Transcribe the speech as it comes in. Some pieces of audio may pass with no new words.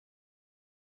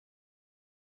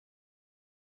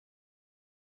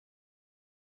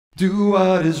Do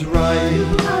what is right.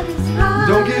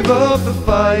 Don't give up the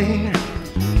fight.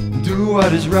 Do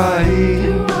what is right.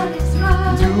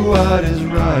 Do what is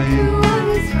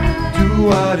right. Do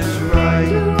what is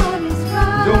right.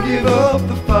 Don't give up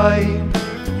the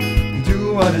fight.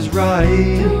 Do what is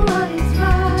right.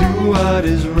 Do what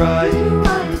is right.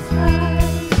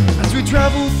 As we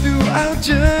travel through our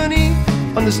journey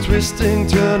on this twisting,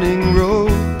 turning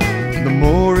road, the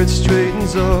more it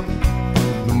straightens up,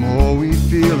 the more we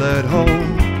feel at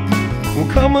home.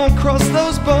 We'll come across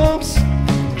those bumps,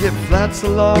 get flats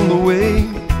along the way.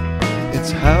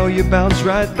 It's how you bounce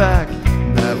right back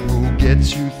that will get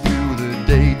you through the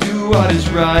day. Do what is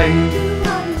right.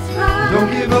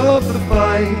 Don't give up the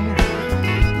fight.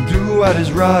 Do what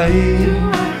is right.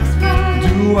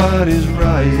 Do what is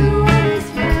right.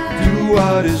 Do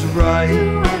what is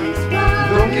right.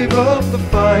 Don't give up the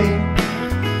fight.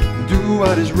 Do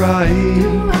what is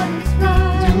right.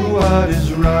 Do what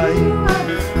is right.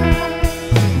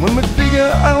 When we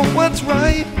figure out what's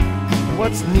right,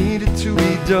 what's needed to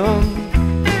be done,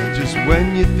 just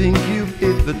when you think you've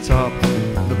hit the top,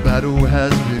 the battle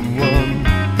has been won.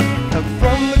 And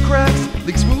from the cracks,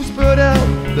 leaks will spurt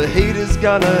out, the haters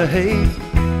gonna hate.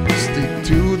 Stick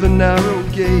to the narrow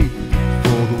gate,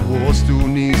 for the war still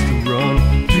needs to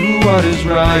run. Do what is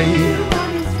right.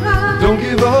 Don't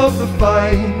give up the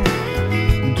fight.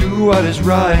 Do what is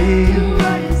right.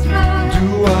 Do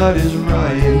what is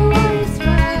right.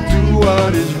 Do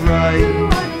what is right.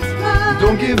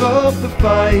 Don't give up the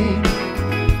fight.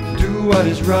 Do what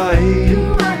is right.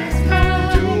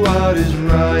 Do what is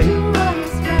right.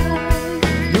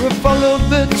 You have followed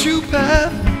the true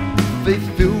path,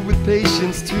 faith filled with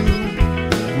patience too,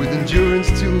 with endurance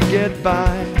to get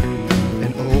by,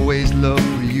 and always love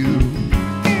for you.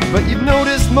 But you've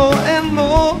noticed more and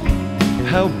more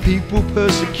how people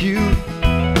persecute.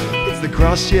 It's the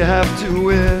cross you have to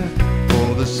wear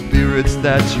for the spirits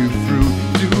that you threw.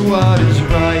 Do what is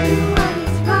right.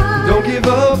 Don't give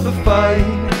up the fight.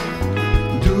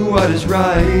 Do what is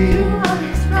right.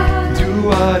 Do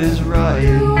what is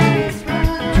right.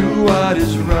 Do what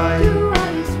is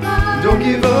right. Don't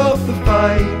give up the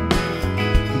fight.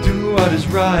 Do what is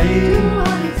right.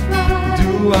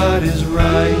 Do what is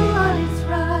right.